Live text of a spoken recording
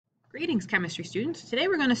Greetings, chemistry students. Today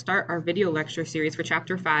we're going to start our video lecture series for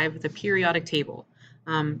Chapter 5, the periodic table.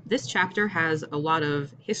 This chapter has a lot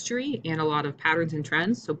of history and a lot of patterns and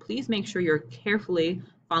trends, so please make sure you're carefully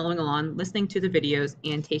following along, listening to the videos,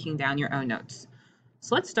 and taking down your own notes.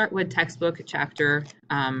 So let's start with textbook chapter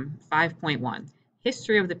 5.1,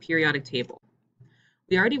 History of the Periodic Table.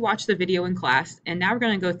 We already watched the video in class, and now we're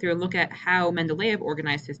going to go through and look at how Mendeleev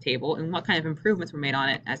organized his table and what kind of improvements were made on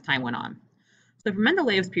it as time went on. So for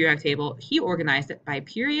Mendeleev's periodic table, he organized it by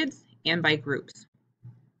periods and by groups.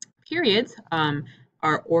 Periods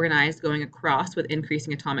are organized going across with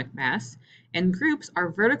increasing atomic mass, and groups are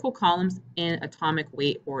vertical columns in atomic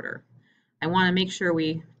weight order. I want to make sure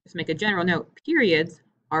we just make a general note. Periods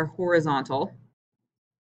are horizontal.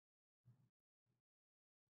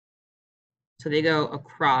 So they go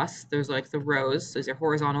across. There's like the rows. So these are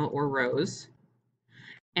horizontal or rows.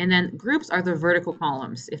 And then groups are the vertical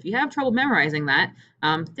columns. If you have trouble memorizing that,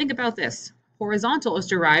 think about this. Horizontal is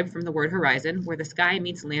derived from the word horizon, where the sky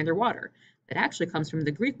meets land or water. It actually comes from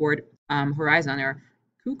the Greek word horizon, or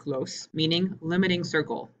kuklos, meaning limiting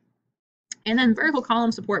circle. And then vertical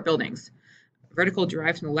columns support buildings. Vertical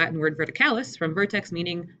derives from the Latin word verticalis, from vertex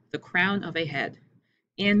meaning the crown of a head.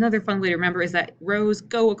 And another fun way to remember is that rows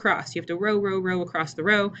go across. You have to row across the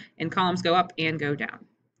row, and columns go up and go down.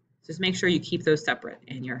 Just make sure you keep those separate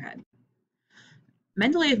in your head.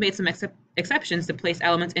 Mendeleev made some exceptions to place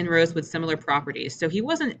elements in rows with similar properties. So he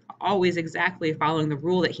wasn't always exactly following the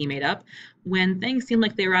rule that he made up. When things seemed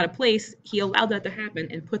like they were out of place, he allowed that to happen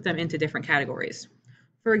and put them into different categories.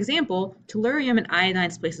 For example, tellurium and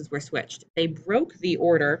iodine's places were switched. They broke the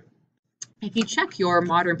order. If you check your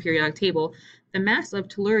modern periodic table, the mass of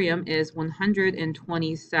tellurium is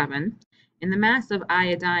 127. And the mass of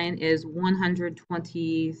iodine is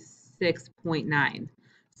 126.9.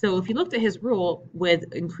 So if you looked at his rule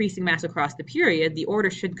with increasing mass across the period, the order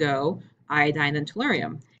should go iodine then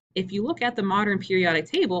tellurium. If you look at the modern periodic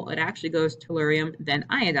table, it actually goes tellurium then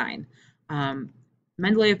iodine.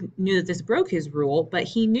 Mendeleev knew that this broke his rule, but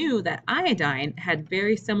he knew that iodine had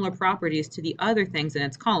very similar properties to the other things in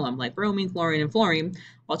its column, like bromine, chlorine, and fluorine,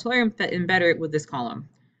 while tellurium fit in better with this column.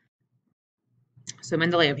 So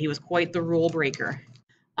Mendeleev, he was quite the rule breaker.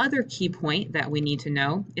 Other key point that we need to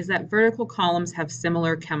know is that vertical columns have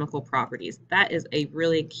similar chemical properties. That is a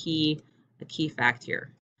really key fact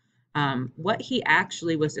here. What he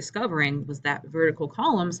actually was discovering was that vertical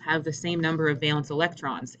columns have the same number of valence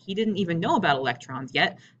electrons. He didn't even know about electrons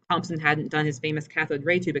yet. Thomson hadn't done his famous cathode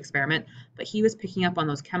ray tube experiment, but he was picking up on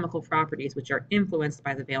those chemical properties which are influenced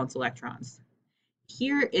by the valence electrons.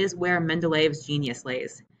 Here is where Mendeleev's genius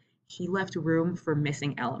lays. He left room for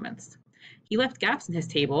missing elements. He left gaps in his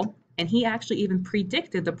table, and he actually even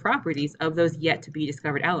predicted the properties of those yet to be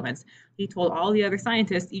discovered elements. He told all the other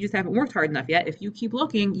scientists, you just haven't worked hard enough yet. If you keep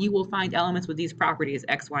looking, you will find elements with these properties,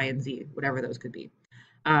 X, Y, and Z, whatever those could be.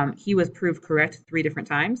 He was proved correct 3 different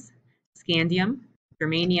times. Scandium,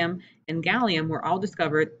 germanium, and gallium were all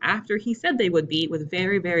discovered after he said they would be, with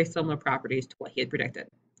very, very similar properties to what he had predicted.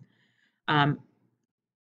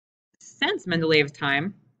 Since Mendeleev's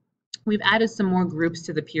time, we've added some more groups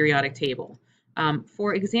to the periodic table.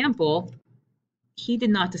 For example, he did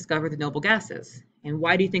not discover the noble gases. And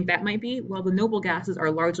why do you think that might be? Well, the noble gases are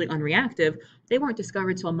largely unreactive. They weren't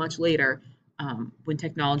discovered till much later when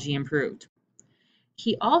technology improved.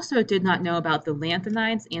 He also did not know about the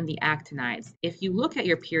lanthanides and the actinides. If you look at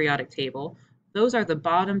your periodic table, those are the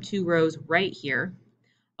bottom 2 rows right here.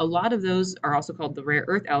 A lot of those are also called the rare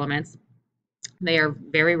earth elements. They are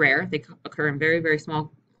very rare. They occur in very, very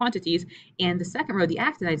small quantities. And the second row, the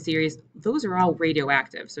actinide series, those are all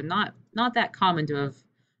radioactive. So not that common to have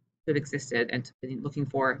existed and to be looking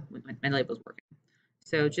for when Mendeleev was working.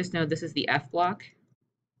 So just know this is the F block,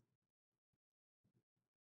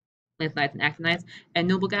 lanthanides and actinides, and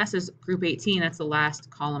noble gases group 18, that's the last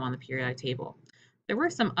column on the periodic table. There were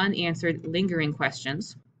some unanswered lingering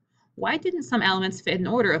questions. Why didn't some elements fit in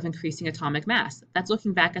order of increasing atomic mass? That's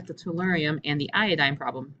looking back at the tellurium and the iodine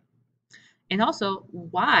problem. And also,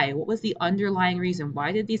 why? What was the underlying reason?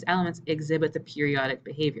 Why did these elements exhibit the periodic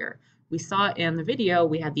behavior? We saw in the video,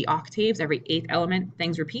 we had the octaves, every 8th element,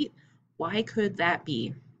 things repeat. Why could that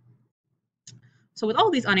be? So with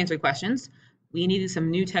all these unanswered questions, we needed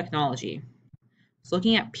some new technology. So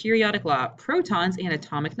looking at periodic law, protons and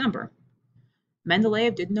atomic number.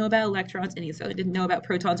 Mendeleev didn't know about electrons, and he certainly didn't know about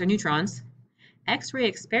protons or neutrons. X-ray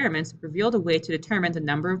experiments revealed a way to determine the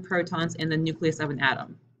number of protons in the nucleus of an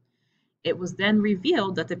atom. It was then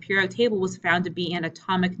revealed that the periodic table was found to be in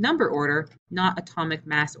atomic number order, not atomic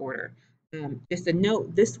mass order. Just a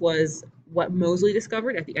note, this was what Moseley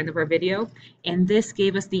discovered at the end of our video, and this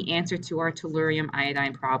gave us the answer to our tellurium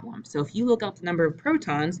iodine problem. So if you look up the number of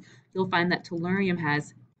protons, you'll find that tellurium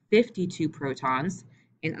has 52 protons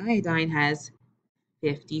and iodine has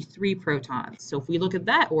 53 protons. So if we look at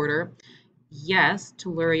that order, yes,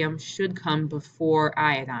 tellurium should come before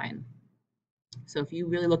iodine. So if you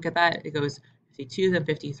really look at that, it goes 52 then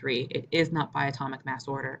 53. It is not by atomic mass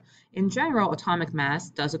order. In general, atomic mass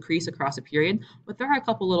does increase across a period, but there are a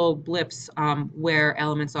couple little blips where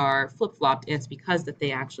elements are flip-flopped, and it's because that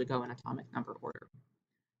they actually go in atomic number order.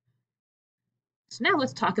 So now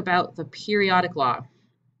let's talk about the periodic law.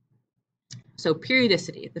 So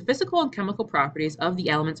periodicity, the physical and chemical properties of the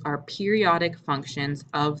elements are periodic functions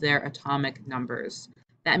of their atomic numbers.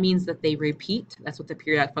 That means that they repeat. That's what the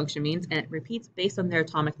periodic function means, and it repeats based on their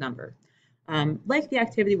atomic number. Like the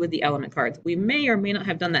activity with the element cards. We may or may not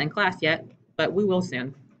have done that in class yet, but we will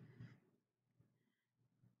soon.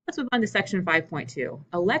 Let's move on to section 5.2,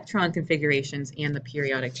 electron configurations and the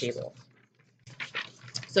periodic table.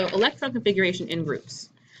 So electron configuration in groups.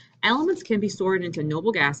 Elements can be sorted into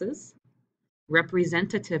noble gases,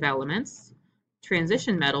 representative elements,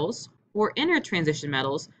 transition metals, or intertransition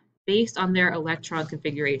metals based on their electron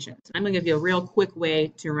configurations. I'm going to give you a real quick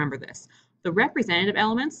way to remember this. The representative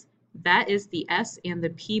elements, that is the S and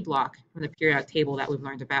the P block from the periodic table that we've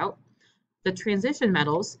learned about. The transition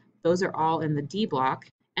metals, those are all in the D block.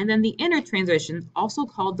 And then the intertransition, also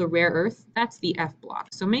called the rare earth, that's the F block.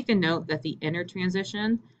 So make a note that the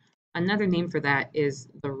intertransition, another name for that is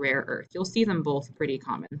the rare earth. You'll see them both pretty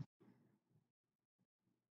common.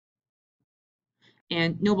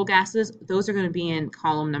 And noble gases, those are going to be in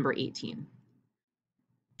column number 18.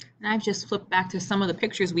 And I've just flipped back to some of the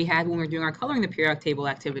pictures we had when we were doing our coloring the periodic table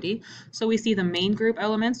activity. So we see the main group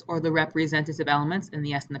elements, or the representative elements, in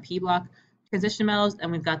the S and the P block, transition metals,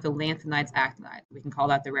 and we've got the lanthanides, actinides. We can call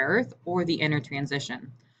that the rare earth or the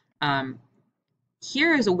intertransition.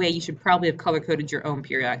 Here is a way you should probably have color-coded your own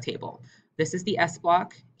periodic table. This is the S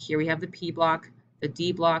block. Here we have the P block, the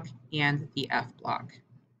D block, and the F block.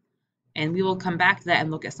 And we will come back to that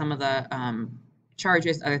and look at some of the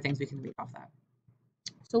charges, other things we can read off that.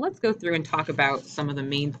 So let's go through and talk about some of the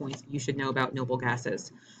main points you should know about noble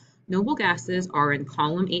gases. Noble gases are in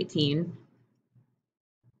column 18,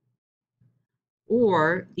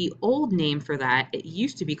 or the old name for that, it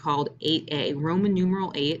used to be called 8A, Roman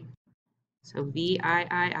numeral 8, so VIII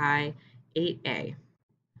 8A.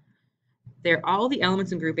 They're all the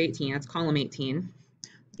elements in group 18, that's column 18.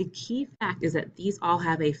 The key fact is that these all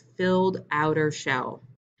have a filled outer shell.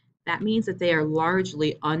 That means that they are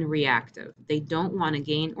largely unreactive. They don't want to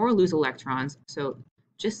gain or lose electrons. So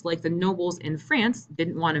just like the nobles in France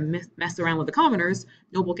didn't want to mess around with the commoners,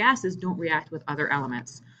 noble gases don't react with other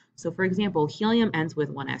elements. So for example, helium ends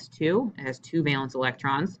with 1s2, it has 2 valence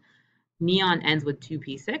electrons. Neon ends with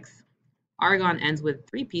 2p6. Argon ends with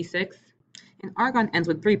 3p6. And argon ends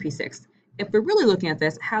with 3p6. If we're really looking at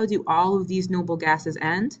this, how do all of these noble gases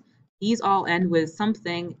end? These all end with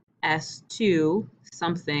something S2,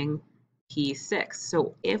 something P6.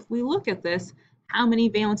 So if we look at this, how many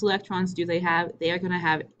valence electrons do they have? They are going to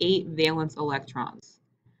have 8 valence electrons.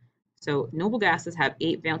 So noble gases have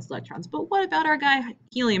 8 valence electrons. But what about our guy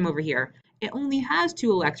helium over here? It only has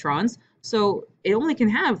 2 electrons, so it only can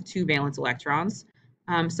have 2 valence electrons.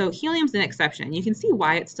 So helium's an exception. You can see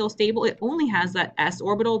why it's still stable. It only has that s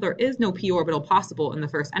orbital. There is no p orbital possible in the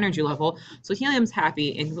first energy level. So helium's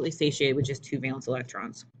happy and really satiated with just 2 valence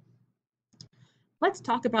electrons. Let's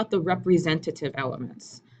talk about the representative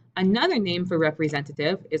elements. Another name for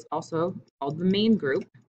representative is also called the main group.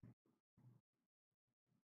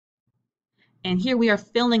 And here we are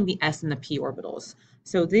filling the s and the p orbitals.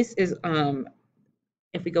 So this is,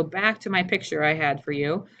 if we go back to my picture I had for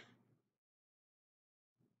you,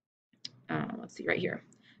 let's see right here.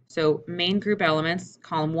 So main group elements,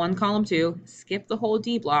 column 1, column 2, skip the whole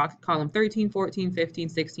D block, column 13, 14, 15,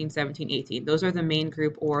 16, 17, 18. Those are the main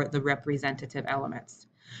group or the representative elements.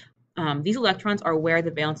 These electrons are where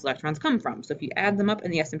the valence electrons come from. So if you add them up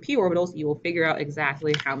in the s and p orbitals, you will figure out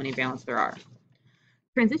exactly how many valence there are.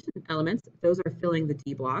 Transition elements, those are filling the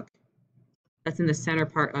D block. That's in the center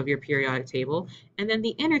part of your periodic table. And then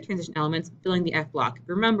the intertransition elements filling the F block.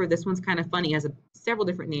 Remember, this one's kind of funny, it has several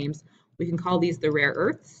different names. We can call these the rare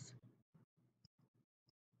earths,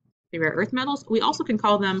 the rare earth metals. We also can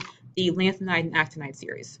call them the lanthanide and actinide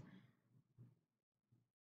series.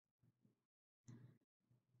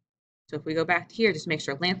 So if we go back to here, just make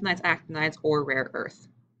sure lanthanides, actinides, or rare earth.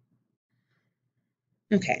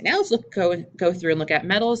 Okay, now let's go through and look at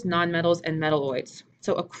metals, nonmetals, and metalloids.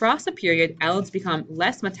 So across a period, elements become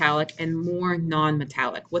less metallic and more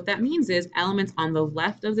non-metallic. What that means is elements on the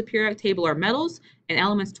left of the periodic table are metals and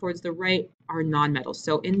elements towards the right are non-metals.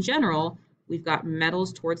 So in general, we've got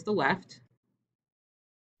metals towards the left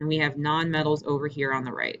and we have non-metals over here on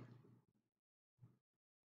the right.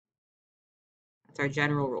 That's our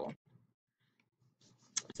general rule.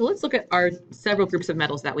 So let's look at our several groups of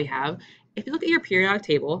metals that we have. If you look at your periodic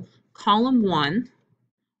table, column 1,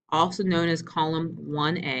 also known as column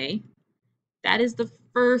 1A, that is the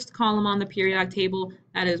first column on the periodic table.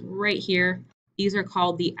 That is right here. These are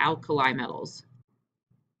called the alkali metals.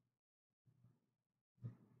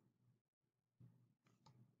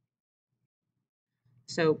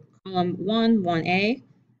 So column 1, 1A,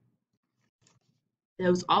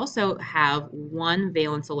 those also have one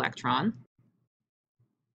valence electron.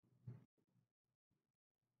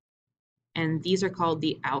 And these are called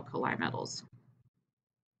the alkali metals.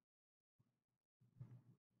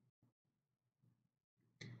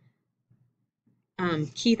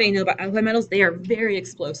 Key thing to know about alkali metals, they are very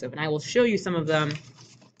explosive, and I will show you some of them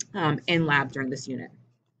in lab during this unit.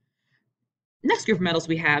 Next group of metals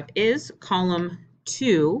we have is column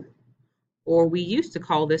 2, or we used to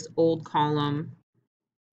call this old column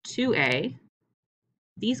 2A.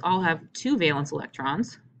 These all have two valence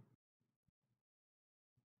electrons,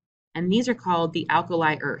 and these are called the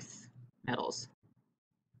alkali earth metals.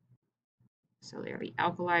 So they are the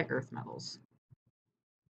alkali earth metals.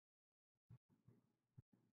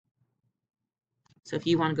 So if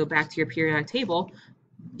you want to go back to your periodic table,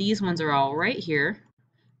 these ones are all right here,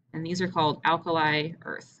 and these are called alkali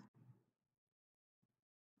earth.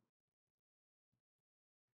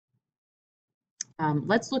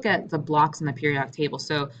 Let's look at the blocks in the periodic table.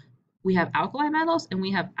 So we have alkali metals and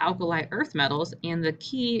we have alkali earth metals, and the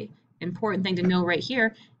key important thing to know right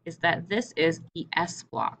here is that this is the S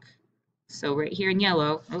block. So right here in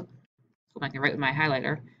yellow, oh, go back and write with my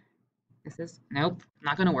highlighter. This is, nope,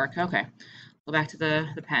 not going to work. Okay, go back to the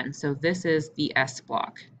pen. So this is the S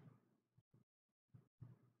block.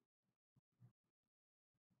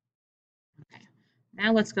 Okay,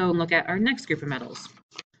 now let's go and look at our next group of metals.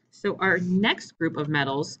 So our next group of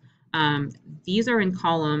metals, these are in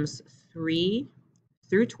columns 3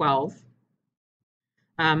 through 12.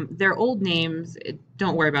 They're old names.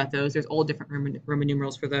 Don't worry about those. There's all different Roman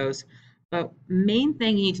numerals for those. But main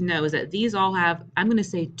thing you need to know is that these all have, I'm going to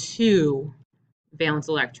say, 2 valence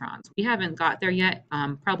electrons. We haven't got there yet.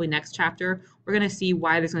 Probably next chapter, we're going to see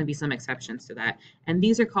why there's going to be some exceptions to that. And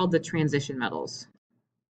these are called the transition metals.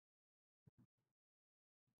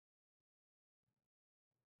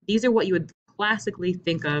 These are what you would classically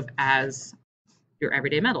think of as your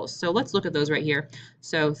everyday metals. So let's look at those right here.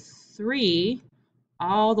 So 3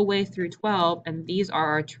 all the way through 12, and these are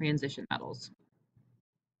our transition metals.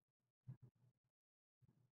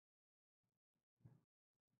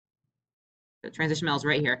 The transition metals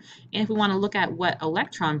right here. And if we want to look at what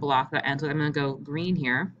electron block that ends with, I'm going to go green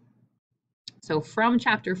here. So from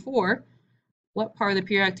chapter 4, what part of the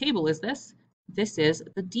periodic table is this? This is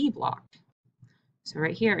the D block. So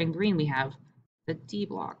right here in green, we have the D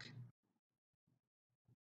block.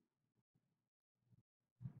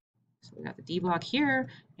 So we got the D block here,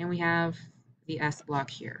 and we have the S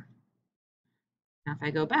block here. Now, if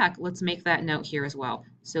I go back, let's make that note here as well.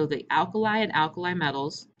 So the alkali and alkali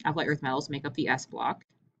metals, alkali earth metals, make up the S block.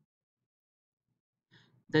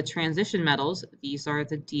 The transition metals, these are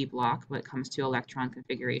the D block when it comes to electron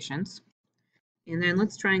configurations. And then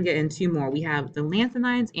let's try and get in 2 more. We have the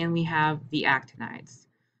lanthanides and we have the actinides.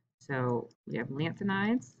 So we have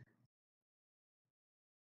lanthanides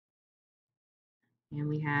and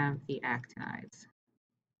we have the actinides.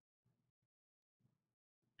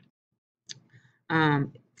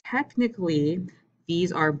 Technically,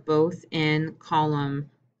 these are both in column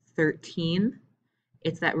 13.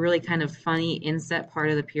 It's that really kind of funny inset part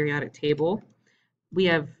of the periodic table. We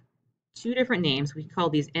have 2 different names. We call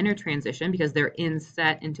these inner transition because they're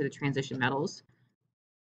inset into the transition metals.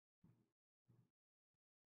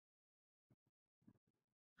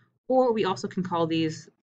 Or we also can call these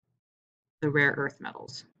the rare earth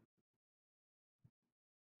metals.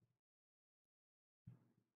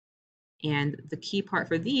 And the key part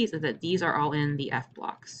for these is that these are all in the F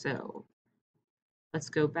block. So let's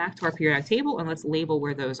go back to our periodic table and let's label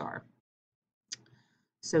where those are.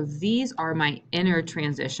 So these are my inner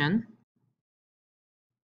transition.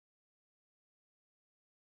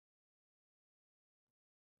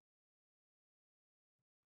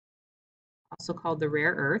 Also called the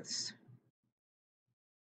rare earths.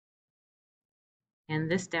 And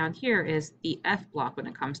this down here is the F block when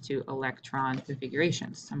it comes to electron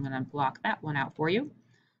configurations. So I'm going to block that one out for you.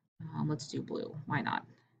 Let's do blue. Why not?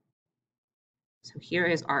 So here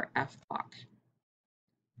is our F block.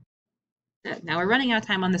 Now we're running out of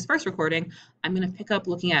time on this first recording. I'm going to pick up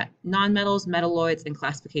looking at nonmetals, metalloids, and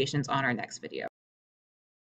classifications on our next video.